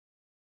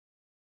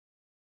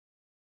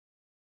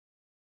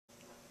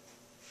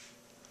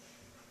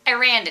I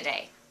ran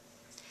today,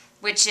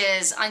 which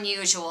is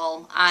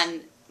unusual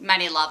on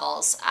many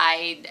levels.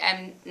 I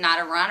am not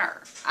a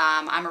runner.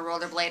 I'm a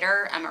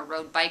rollerblader. I'm a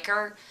road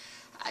biker.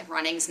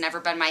 Running's never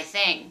been my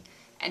thing.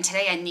 And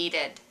today I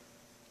needed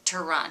to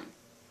run.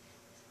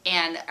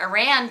 And I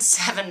ran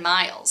 7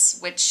 miles,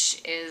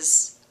 which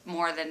is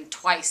more than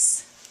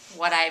twice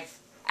what I've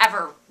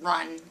ever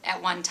run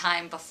at one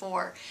time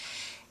before.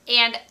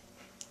 And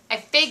I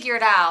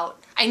figured out,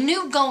 I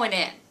knew going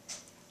in,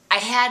 I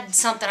had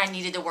something I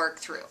needed to work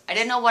through. I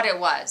didn't know what it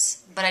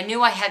was, but I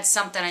knew I had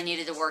something I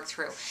needed to work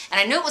through. And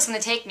I knew it was going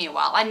to take me a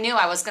while. I knew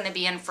I was going to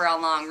be in for a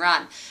long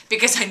run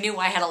because I knew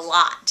I had a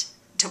lot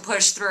to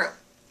push through.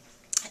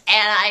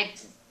 And I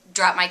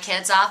dropped my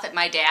kids off at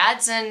my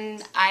dad's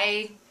and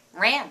I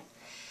ran.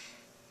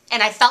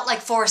 And I felt like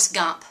Forrest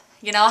Gump.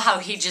 You know how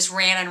he just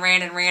ran and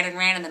ran and ran and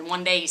ran and then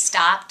one day he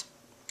stopped?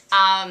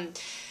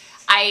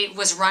 I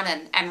was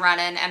running and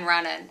running and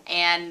running,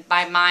 and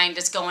my mind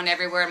is going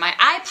everywhere. My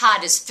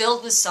iPod is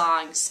filled with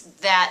songs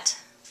that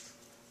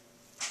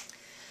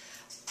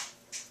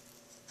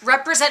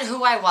represent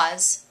who I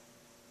was,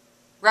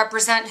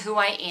 represent who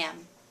I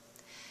am,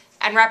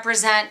 and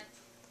represent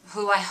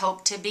who I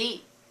hope to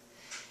be.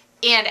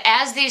 And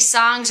as these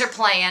songs are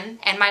playing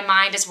and my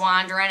mind is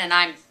wandering and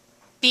I'm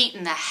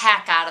beating the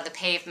heck out of the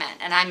pavement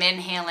and I'm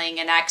inhaling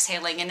and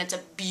exhaling, and it's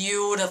a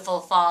beautiful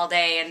fall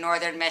day in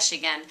northern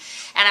Michigan,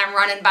 and I'm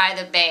running by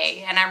the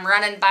bay and I'm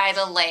running by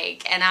the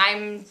lake and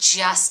I'm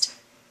just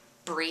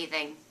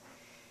breathing.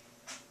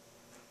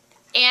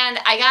 And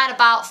I got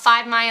about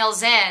 5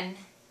 miles in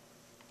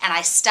and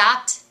I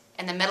stopped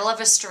in the middle of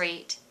a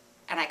street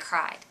and I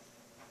cried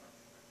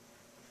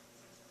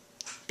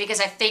because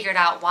I figured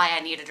out why I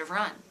needed to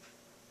run.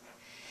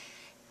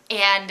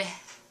 And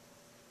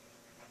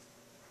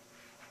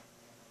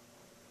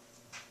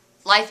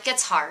life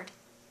gets hard.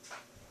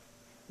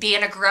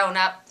 Being a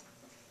grown-up,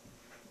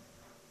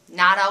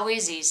 not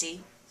always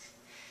easy.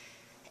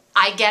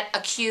 I get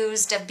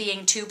accused of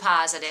being too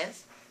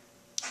positive,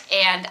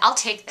 and I'll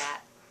take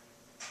that.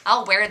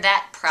 I'll wear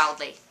that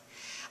proudly.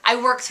 I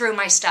work through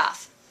my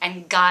stuff,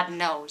 and God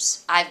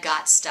knows I've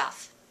got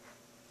stuff.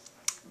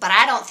 But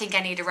I don't think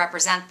I need to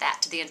represent that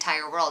to the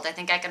entire world. I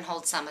think I can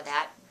hold some of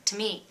that to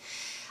me.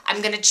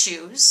 I'm going to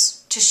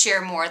choose to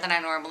share more than I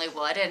normally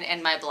would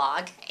in my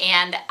blog,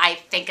 and I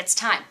think it's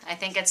time. I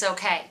think it's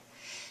okay.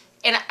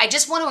 And I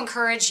just want to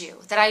encourage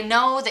you that I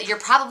know that you're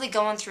probably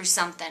going through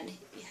something.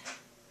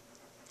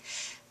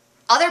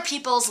 Other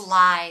people's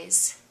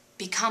lies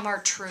become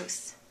our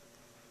truth.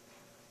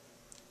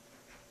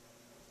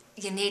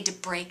 You need to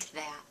break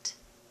that.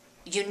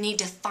 You need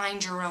to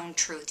find your own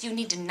truth. You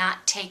need to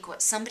not take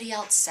what somebody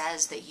else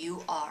says that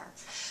you are,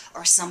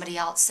 or somebody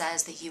else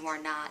says that you are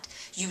not.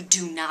 You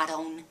do not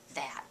own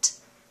that.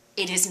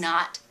 It is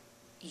not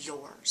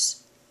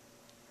yours.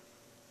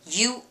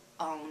 You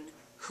own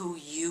who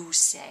you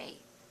say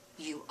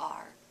you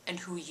are and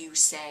who you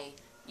say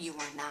you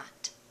are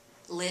not.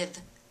 Live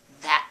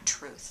that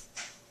truth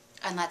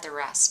and let the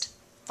rest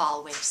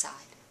fall wayside.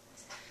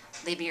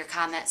 Leave me your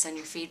comments and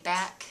your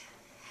feedback.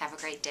 Have a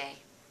great day.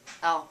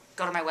 Oh,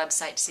 go to my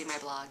website to see my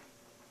blog.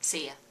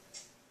 See ya.